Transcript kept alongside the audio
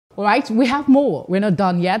All right, we have more. We're not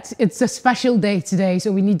done yet. It's a special day today,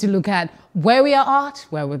 so we need to look at where we are at,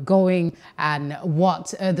 where we're going, and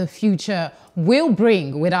what the future will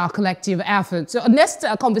bring with our collective efforts. So our next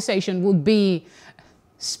conversation will be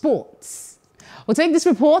sports. We'll take this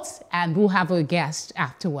report and we'll have a guest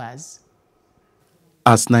afterwards.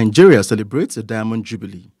 As Nigeria celebrates a Diamond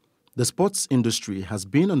Jubilee, the sports industry has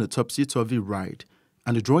been on a topsy-turvy ride,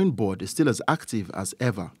 and the drawing board is still as active as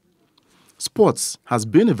ever. Sports has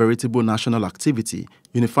been a veritable national activity,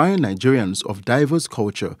 unifying Nigerians of diverse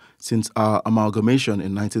culture since our amalgamation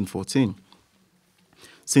in 1914.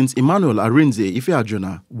 Since Emmanuel Arinze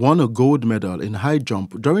Ifeajuna won a gold medal in high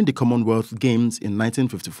jump during the Commonwealth Games in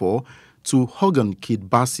 1954, to Hogan Kid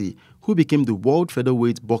Bassi, who became the world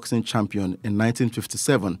featherweight boxing champion in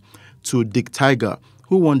 1957, to Dick Tiger,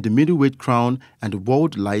 who won the middleweight crown and the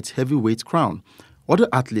world light heavyweight crown. Other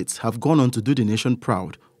athletes have gone on to do the nation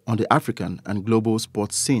proud on the African and global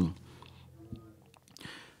sports scene.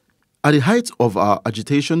 At the height of our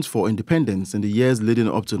agitations for independence in the years leading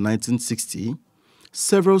up to 1960,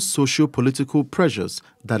 several socio-political pressures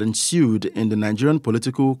that ensued in the Nigerian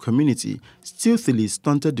political community stealthily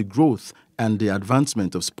stunted the growth and the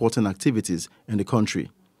advancement of sporting activities in the country.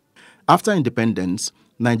 After independence,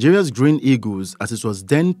 Nigeria's Green Eagles, as it was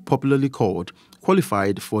then popularly called,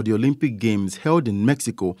 qualified for the Olympic Games held in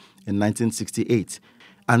Mexico in 1968,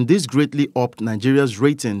 and this greatly upped Nigeria's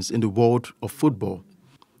ratings in the world of football.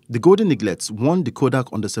 The Golden Eaglets won the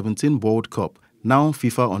Kodak Under-17 World Cup, now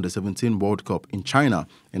FIFA Under-17 World Cup, in China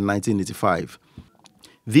in 1985.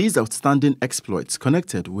 These outstanding exploits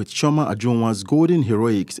connected with Chioma Ajunwa's golden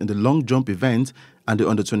heroics in the long jump event and the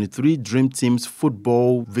Under-23 Dream Team's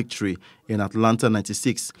football victory in Atlanta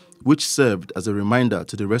 96, which served as a reminder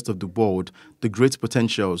to the rest of the world the great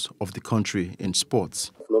potentials of the country in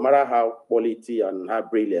sports. No matter how quality and how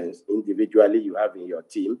brilliance individually you have in your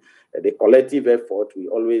team, the collective effort will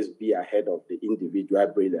always be ahead of the individual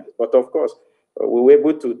brilliance. But of course, we were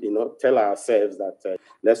able to, tell ourselves that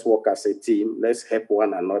let's work as a team, let's help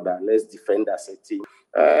one another, let's defend as a team.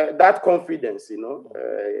 That confidence,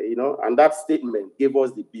 and that statement gave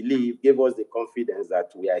us the belief, gave us the confidence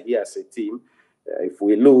that we are here as a team. If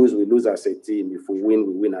we lose as a team. If we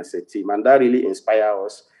win as a team. And that really inspired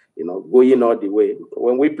us, going all the way.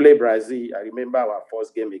 When we play Brazil, I remember our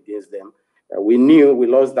first game against them. We knew we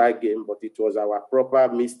lost that game, but it was our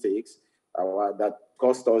proper mistakes that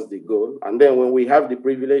cost us the goal. And then when we have the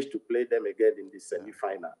privilege to play them again in the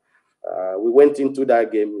semi-final, we went into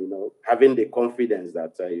that game, having the confidence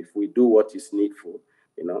that if we do what is needful,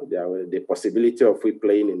 the possibility of we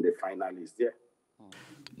playing in the final is there.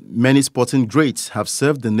 Many sporting greats have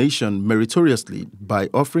served the nation meritoriously by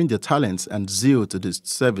offering their talents and zeal to the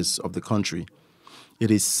service of the country. It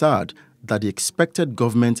is sad that the expected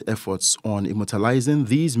government efforts on immortalizing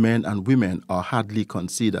these men and women are hardly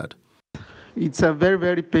considered. It's very,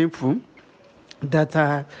 very painful that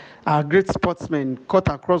our great sportsmen cut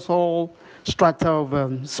across all strata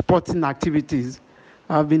of sporting activities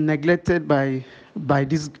have been neglected by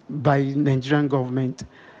Nigerian government.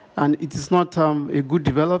 And it is not a good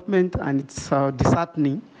development, and it's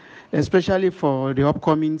disheartening, especially for the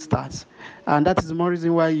upcoming stars. And that is the more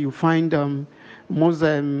reason why you find most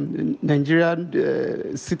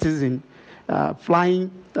Nigerian citizens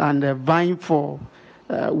flying and vying for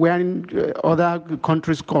wearing other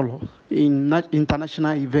countries' color in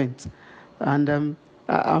international events. And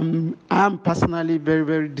I'm personally very,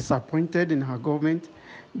 very disappointed in our government,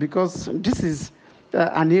 because this is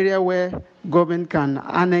an area where government can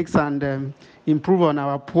annex and improve on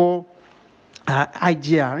our poor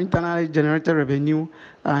IGR, internally generated revenue,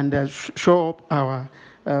 and show up our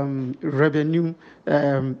revenue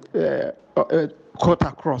cut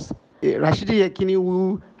across. Rashidi Yekini,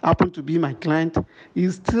 who happened to be my client,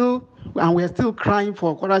 is still, and we are still crying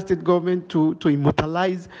for Kwara State government to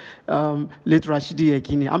immortalize late Rashidi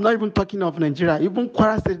Yekini. I'm not even talking of Nigeria. Even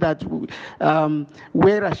Kwara State, that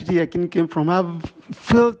where Rashidi Yekini came from, have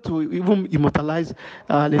failed to even immortalize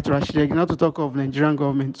late Rashidi Yekini, not to talk of Nigerian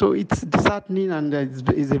government. So it's disheartening, and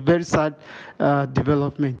it's a very sad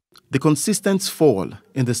development. The consistent fall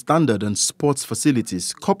in the standard and sports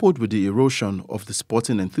facilities, coupled with the erosion of the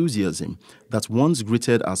sporting enthusiasm that once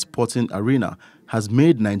greeted our sporting arena, has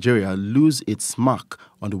made Nigeria lose its mark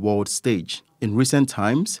on the world stage. In recent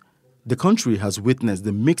times, the country has witnessed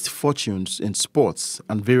the mixed fortunes in sports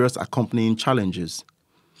and various accompanying challenges.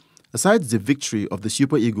 Aside the victory of the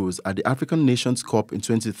Super Eagles at the African Nations Cup in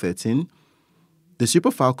 2013, the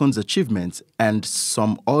Super Falcons' achievements and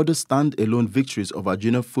some other stand-alone victories of our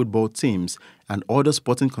junior football teams and other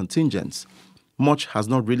sporting contingents, much has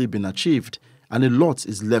not really been achieved, and a lot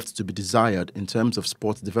is left to be desired in terms of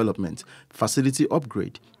sports development, facility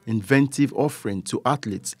upgrade, inventive offering to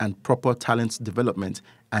athletes, and proper talent development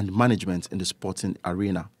and management in the sporting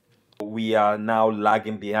arena. We are now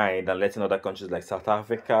lagging behind and letting other countries like South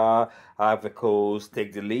Africa, Ivory Coast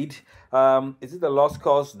take the lead. Is it a lost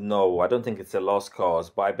cause? No, I don't think it's a lost cause.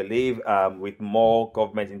 But I believe with more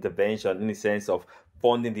government intervention in the sense of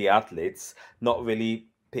funding the athletes, not really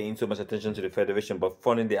paying so much attention to the federation, but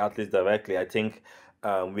funding the athletes directly, I think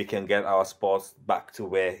we can get our sports back to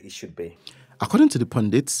where it should be. According to the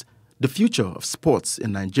pundits, the future of sports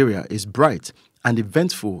in Nigeria is bright and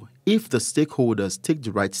eventful if the stakeholders take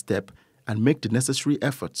the right step and make the necessary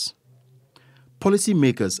efforts.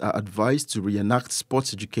 Policymakers are advised to reenact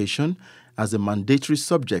sports education as a mandatory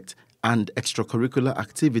subject and extracurricular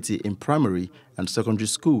activity in primary and secondary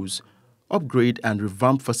schools, upgrade and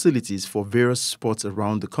revamp facilities for various sports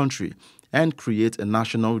around the country, and create a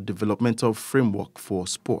national developmental framework for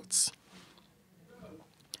sports.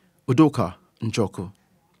 Udoka Njoko,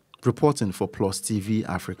 reporting for Plus TV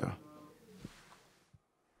Africa.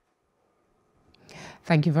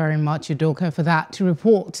 Thank you very much, Udoka, for that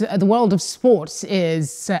report. The world of sports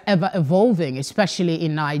is ever evolving, especially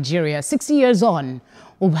in Nigeria. 60 years on,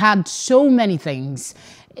 we've had so many things.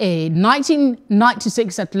 A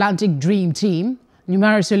 1996 Atlantic Dream Team,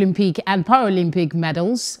 numerous Olympic and Paralympic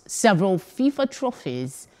medals, several FIFA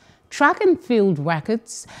trophies, track and field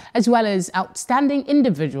records, as well as outstanding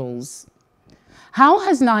individuals. How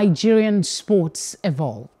has Nigerian sports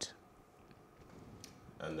evolved?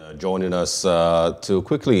 And joining us to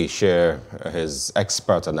quickly share his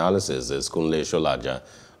expert analysis is Kunle Sholaja,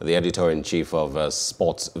 the editor-in-chief of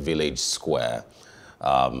Sports Village Square.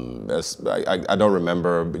 I don't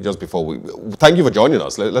remember, just before we... Thank you for joining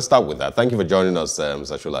us. Let's start with that. Thank you for joining us,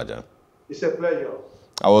 Mr. Sholaja. It's a pleasure.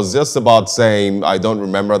 I was just about saying I don't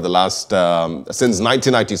remember the last... since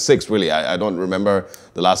 1996, really, I don't remember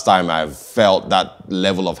the last time I've felt that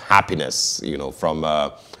level of happiness, you know, from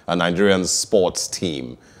a Nigerian sports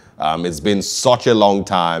team. It's been such a long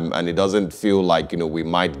time, and it doesn't feel like, you know, we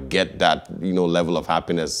might get that, you know, level of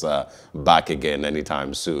happiness back again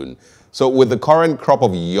anytime soon. So with the current crop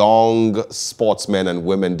of young sportsmen and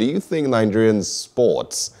women, do you think Nigerian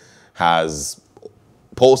sports has,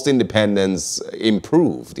 post-independence,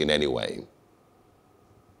 improved in any way?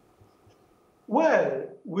 Well,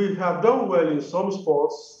 we have done well in some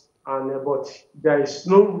sports, but there is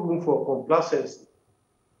no room for complacency.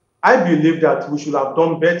 I believe that we should have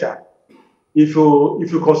done better. If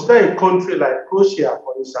you consider a country like Croatia,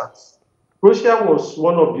 for instance, Croatia was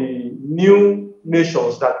one of the new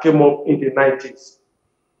nations that came up in the 90s.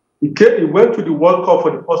 It went to the World Cup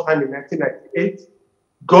for the first time in 1998,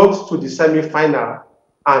 got to the semi-final,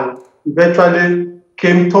 and eventually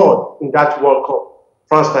came third in that World Cup,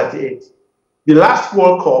 France 98. The last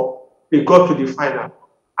World Cup, they got to the final.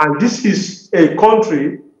 And this is a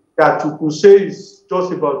country that you could say is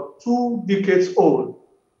just about 2 decades old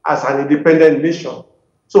as an independent nation.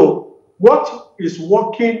 So what is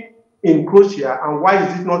working in Croatia and why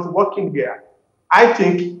is it not working here? I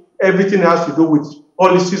think everything has to do with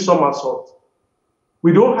policy somersault.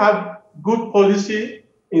 We don't have good policy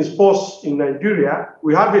in sports in Nigeria.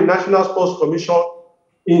 We have a National Sports Commission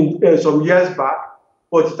in some years back,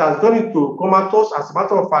 but it has gone into comatose. As a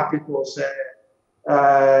matter of fact, it was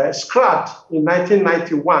scrapped in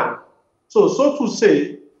 1991. So to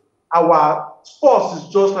say, our sports is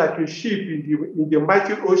just like a ship in the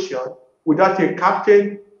mighty ocean without a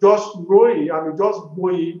captain, just rowing, just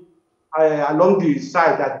going along the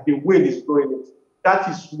side that the wind is blowing it. That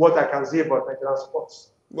is what I can say about Nigerian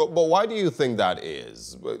sports. But why do you think that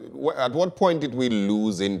is? At what point did we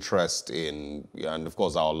lose interest in, and of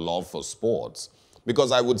course, our love for sports?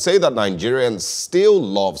 Because I would say that Nigerians still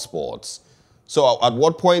love sports. So at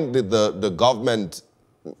what point did the government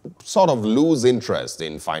sort of lose interest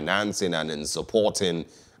in financing and in supporting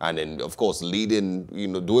and in, of course, leading, you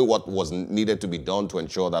know, doing what was needed to be done to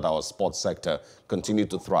ensure that our sports sector continued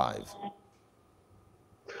to thrive?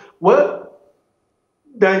 Well,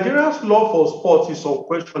 Nigerians' love for sports is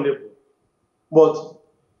unquestionable, but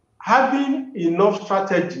having enough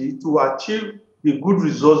strategy to achieve the good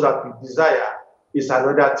results that we desire is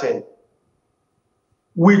another thing.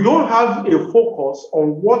 We don't have a focus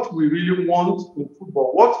on what we really want in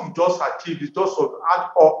football. What we just achieved is just some ad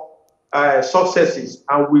hoc successes,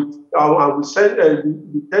 and we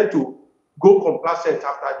tend to go complacent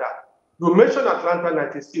after that. You mentioned Atlanta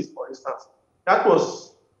 96, for instance. That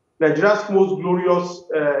was Nigeria's most glorious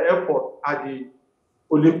effort at the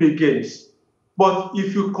Olympic Games. But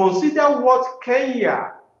if you consider what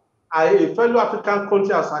Kenya, a fellow African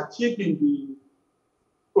country, has achieved in the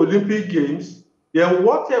Olympic Games, then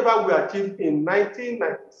whatever we achieved in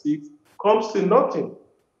 1996 comes to nothing.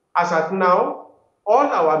 As at now, all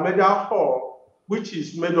our medal haul, which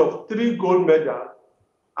is made of 3 gold medals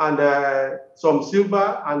and some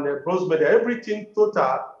silver and bronze medal, everything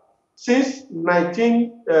total since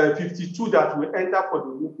 1952 that we entered for the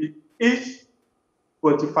Olympic is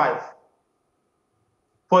 25.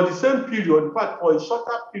 For the same period, in fact, for a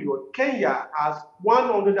shorter period, Kenya has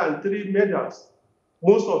 103 medals,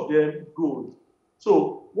 most of them gold.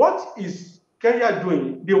 So what is Kenya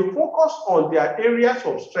doing? They focus on their areas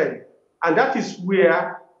of strength, and that is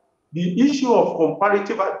where the issue of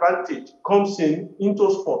comparative advantage comes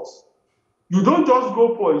into sports. You don't just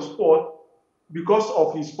go for a sport because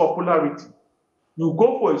of its popularity. You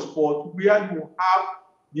go for a sport where you have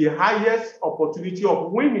the highest opportunity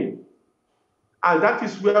of winning, and that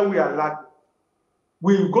is where we are lacking.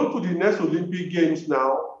 We go to the next Olympic Games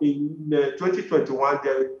now in 2021,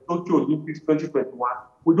 the Tokyo Olympics 2021.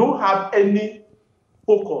 We don't have any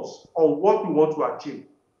focus on what we want to achieve.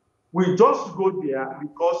 We just go there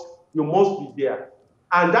because you must be there.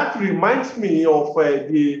 And that reminds me of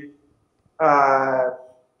the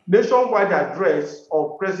nationwide address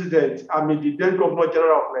of the then Governor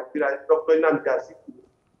General of Nigeria, Dr. Nnamdi Azikiwe,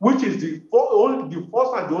 which is the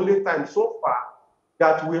first and the only time so far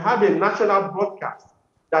that we have a national broadcast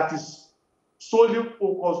that is solely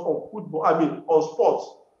focused on football, on sports.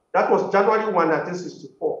 That was January 1,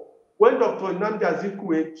 1964. When Dr. Nnamdi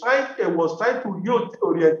Azikiwe was trying to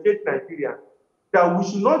orientate Nigeria, that we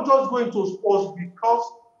should not just go into sports because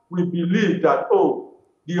we believe that,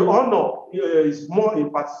 the honor is more in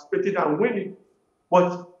participating than winning.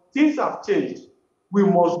 But things have changed. We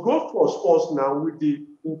must go for sports now with the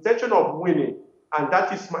intention of winning, and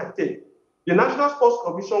that is my take. The National Sports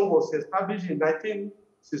Commission was established in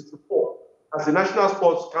 1964 as the National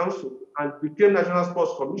Sports Council and became National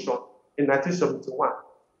Sports Commission in 1971.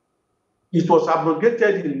 It was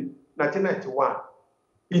abrogated in 1991.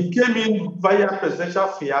 It came in via presidential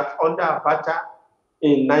fiat under Abacha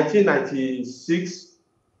in 1996,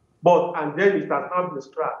 and then it has now been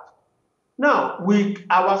scrapped. Now,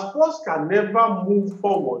 our sports can never move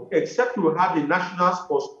forward except we have a National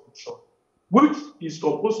Sports Commission, which is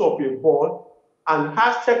composed of a board and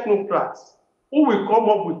has technocrats who will come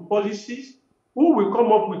up with policies, who will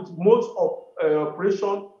come up with modes of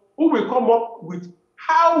operation, who will come up with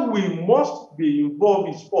how we must be involved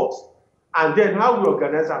in sports, and then how we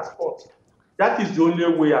organize our sports. That is the only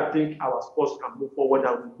way I think our sports can move forward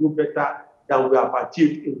and we do better than we have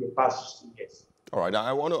achieved in the past 60 years. All right.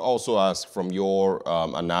 I want to also ask from your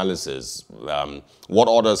analysis, what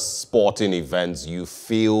other sporting events you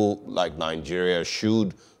feel like Nigeria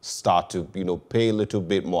should start to, pay a little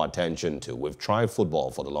bit more attention to? We've tried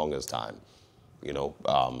football for the longest time,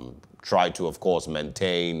 tried to, of course,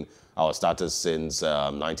 maintain our status since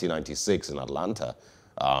 1996 in Atlanta.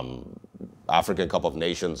 African Cup of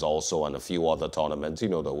Nations also, and a few other tournaments,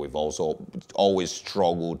 that we've also always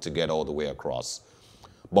struggled to get all the way across.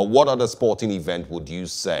 But what other sporting event would you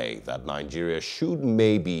say that Nigeria should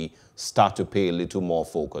maybe start to pay a little more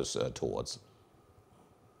focus towards?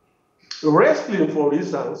 Wrestling, for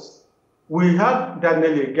instance, we have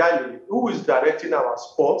Daniel Egali, who is directing our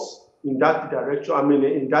sports in that direction,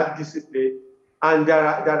 in that discipline. And there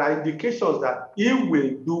are indications that he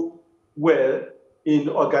will do well in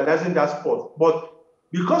organizing that sport. But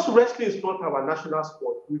because wrestling is not our national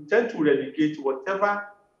sport, we tend to relegate whatever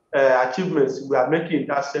achievements we are making in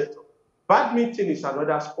that sector. Badminton is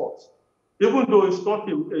another sport, even though it's not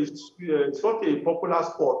a popular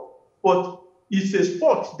sport, but it's a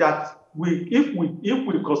sport that if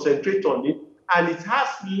we concentrate on it, and it has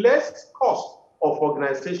less cost of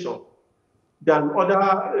organization than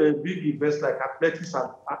other big events like athletics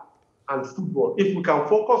and football. If we can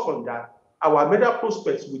focus on that, our medal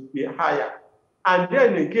prospects would be higher. And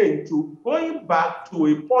then again, going back to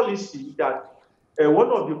a policy that one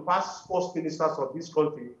of the past sports ministers of this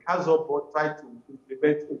country, Kazobo, tried to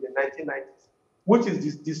implement in the 1990s, which is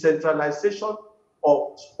this decentralization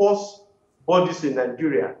of sports bodies in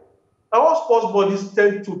Nigeria. Our sports bodies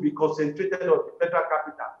tend to be concentrated on the federal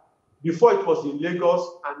capital. Before it was in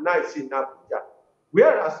Lagos, and now it's in Abuja.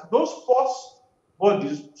 Whereas those sports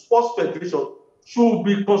bodies, sports federations, should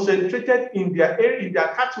be concentrated in their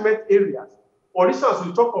catchment areas. For instance,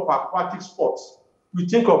 we talk of aquatic sports. We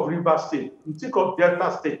think of River State, we think of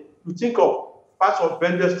Delta State, we think of parts of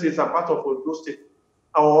Bender State and parts of Ondo State,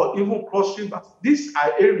 or even Cross Rivers. These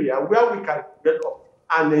are areas where we can develop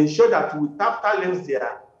and ensure that we tap talents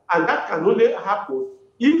there. And that can only happen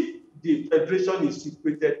if the federation is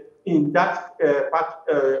situated in that part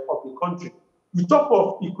of the country. We talk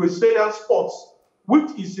of equestrian sports, which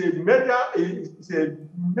is a medal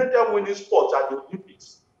winning sport at the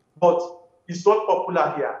Olympics, but it's not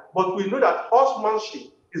popular here. But we know that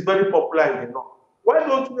horsemanship is very popular in the north. Why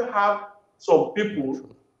don't we have some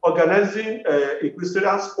people organizing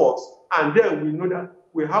equestrian sports, and then we know that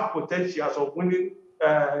we have potentials of winning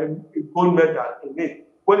a gold medal in it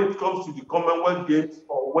when it comes to the Commonwealth Games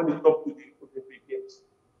or when it comes to the Olympic Games.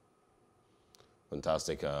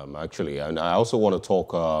 Fantastic. Actually, and I also want to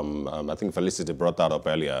talk, I think Felicity brought that up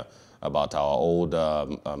earlier, about our old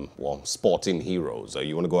sporting heroes.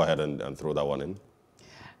 You want to go ahead and throw that one in?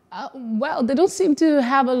 Well, they don't seem to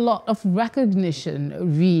have a lot of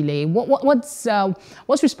recognition, really.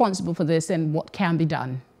 What's responsible for this, and what can be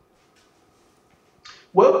done?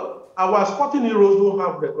 Well, our sporting heroes don't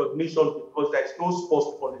have recognition because there is no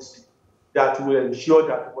sports policy that will ensure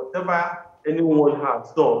that whatever anyone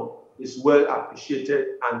has done is well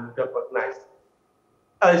appreciated and recognized.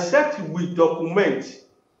 Except we document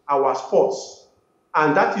our sports,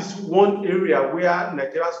 and that is one area where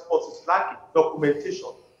Nigerian sports is lacking documentation.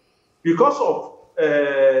 Because of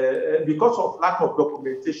lack of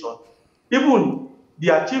documentation, even the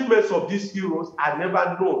achievements of these heroes are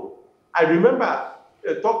never known. I remember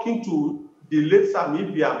talking to the late Sam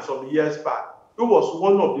Ibiam some years back, who was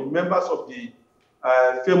one of the members of the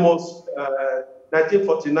famous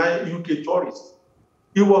 1949 UK tourists.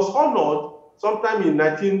 He was honored sometime in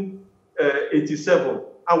 1987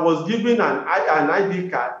 and was given an ID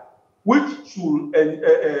card which should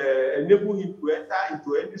enable him to enter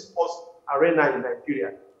into any sports arena in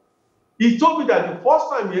Nigeria. He told me that the first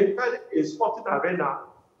time he entered a sporting arena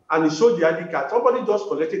and he showed the ID card, somebody just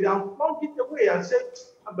collected it and flung it away and said,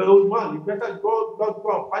 "But old man, you better go and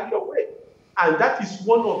find your way." And that is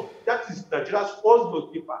Nigeria's first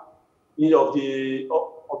goalkeeper of the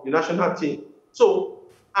national team. So,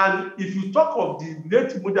 and if you talk of the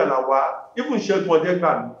late Mudalawa, even Segun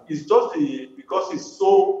Odegbami, it's just because it's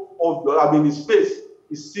so obvious. I mean, his face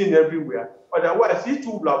is seen everywhere. Otherwise, he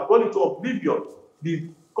too will have gone into oblivion. The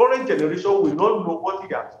current generation will not know what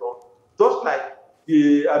he has done. Just like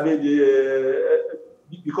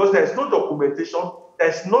because there is no documentation, there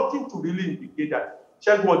is nothing to really indicate that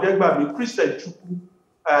Segun Odegbami, Christian Chukwu,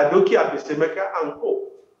 Doki Abesemeka, and co.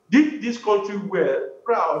 did this country well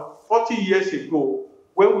proud 40 years ago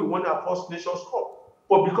when we won our first Nations Cup.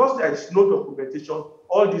 But because there is no documentation,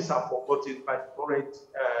 all these are forgotten by the current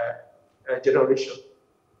generation.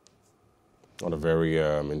 What a very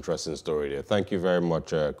interesting story there. Thank you very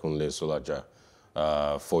much, Kunle Sulaja,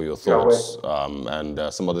 for your thoughts and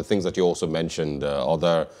some of the things that you also mentioned,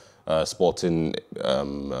 other sporting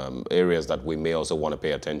areas that we may also want to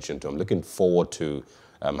pay attention to. I'm looking forward to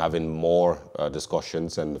having more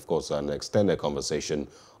discussions and, of course, an extended conversation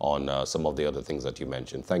on some of the other things that you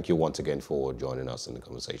mentioned. Thank you once again for joining us in the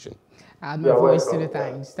conversation. My voice to the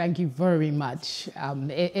thanks. Thank you very much.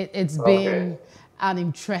 It's been an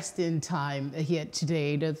interesting time here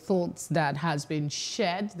today. The thoughts that has been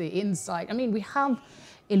shared, the insight. I mean, we have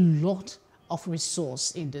a lot of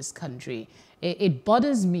resource in this country. It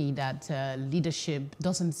bothers me that leadership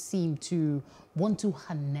doesn't seem to want to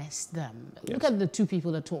harness them. Yes. Look at the two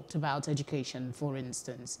people that talked about education, for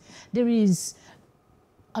instance. There is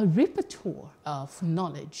a repertoire of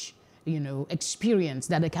knowledge, experience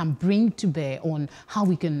that they can bring to bear on how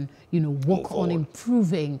we can, work on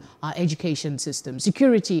improving our education system.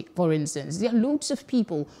 Security, for instance. There are loads of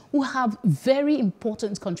people who have very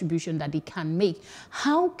important contribution that they can make.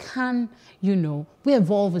 How can, we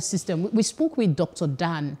evolve a system? We spoke with Dr.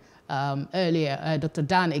 Dan earlier, Dr.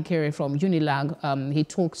 Dan Ekere from Unilag. He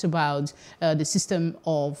talks about the system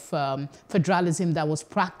of federalism that was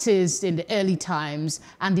practiced in the early times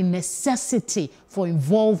and the necessity for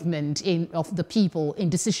involvement of the people in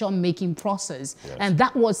decision-making process. Yes. And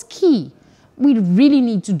that was key. We really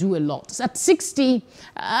need to do a lot. At 60,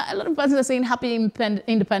 a lot of persons are saying Happy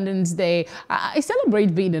Independence Day. I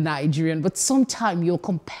celebrate being a Nigerian, but sometimes you're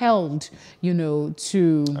compelled, to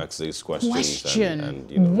ask these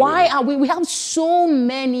questions. Why are we have so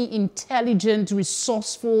many intelligent,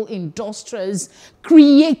 resourceful, industrious,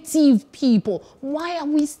 creative people? Why are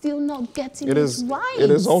we still not getting it right?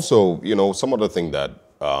 It is also, some other thing that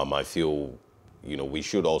I feel we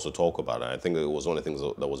should also talk about, and I think it was one of the things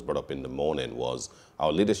that was brought up in the morning, was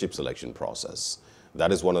our leadership selection process.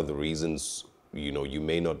 That is one of the reasons, you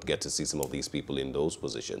may not get to see some of these people in those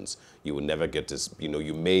positions. You will never get to,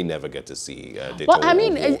 you may never get to see. Well, I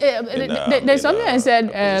mean, there's something I said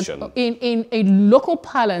in a local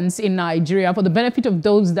parlance in Nigeria, for the benefit of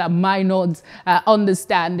those that might not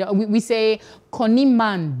understand. We say, "Koni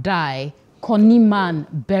man die, Koniman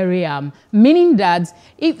Beriam, meaning that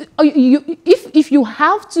if you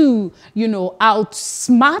have to, you know,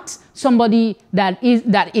 outsmart somebody that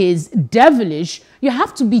is devilish, you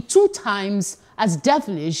have to be 2 times as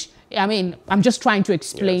devilish. I mean, I'm just trying to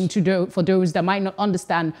explain for those that might not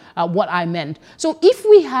understand what I meant. So if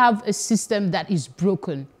we have a system that is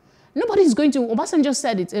broken, nobody's going to, Obasanjo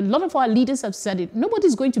said it, a lot of our leaders have said it,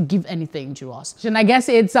 nobody's going to give anything to us. And I guess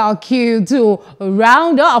it's our cue to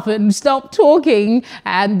round up and stop talking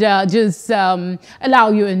and just allow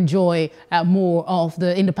you to enjoy more of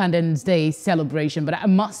the Independence Day celebration. But I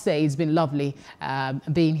must say it's been lovely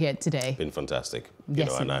being here today. Been fantastic. Yes,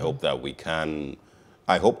 You know, and I hope that we can...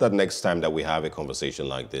 I hope that next time that we have a conversation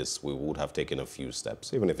like this, we would have taken a few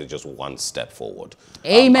steps, even if it's just 1 step forward.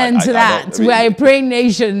 Amen to that. We're a praying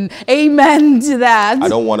nation. Amen to that. I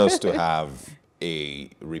don't want us to have a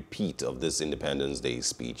repeat of this Independence Day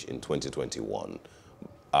speech in 2021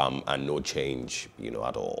 and no change, you know,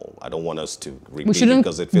 at all. I don't want us to repeat it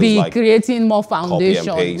because it feels like creating more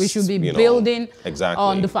foundation. We should be building exactly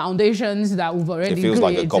on the foundations that we've already created. It feels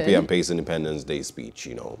like a copy and paste Independence Day speech,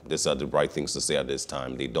 you know. These are the right things to say at this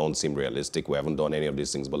time. They don't seem realistic. We haven't done any of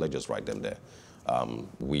these things, but let's just write them there.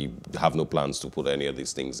 We have no plans to put any of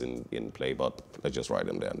these things in play, but let's just write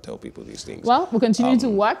them there and tell people these things. Well, we'll continue to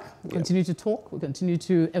work, we'll continue to talk, we'll continue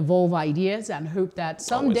to evolve ideas and hope that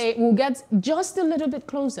someday we'll get just a little bit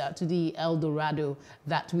closer to the El Dorado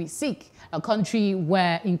that we seek. A country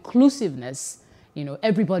where inclusiveness, you know,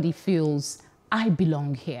 everybody feels I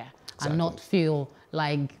belong here and not feel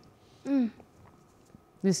like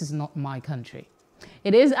this is not my country.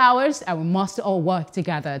 It is ours, and we must all work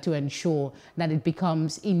together to ensure that it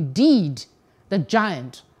becomes indeed the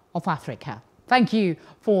giant of Africa. Thank you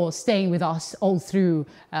for staying with us all through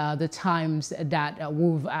the times that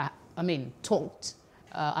we've, talked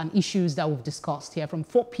and issues that we've discussed here from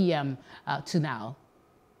 4 p.m. To now.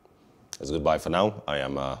 It's goodbye for now. I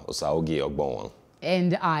am Osaogi Ogbonwan.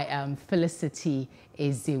 And I am Felicity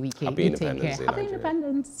Eziwike. Happy Independence Day, Happy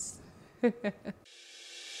Independence.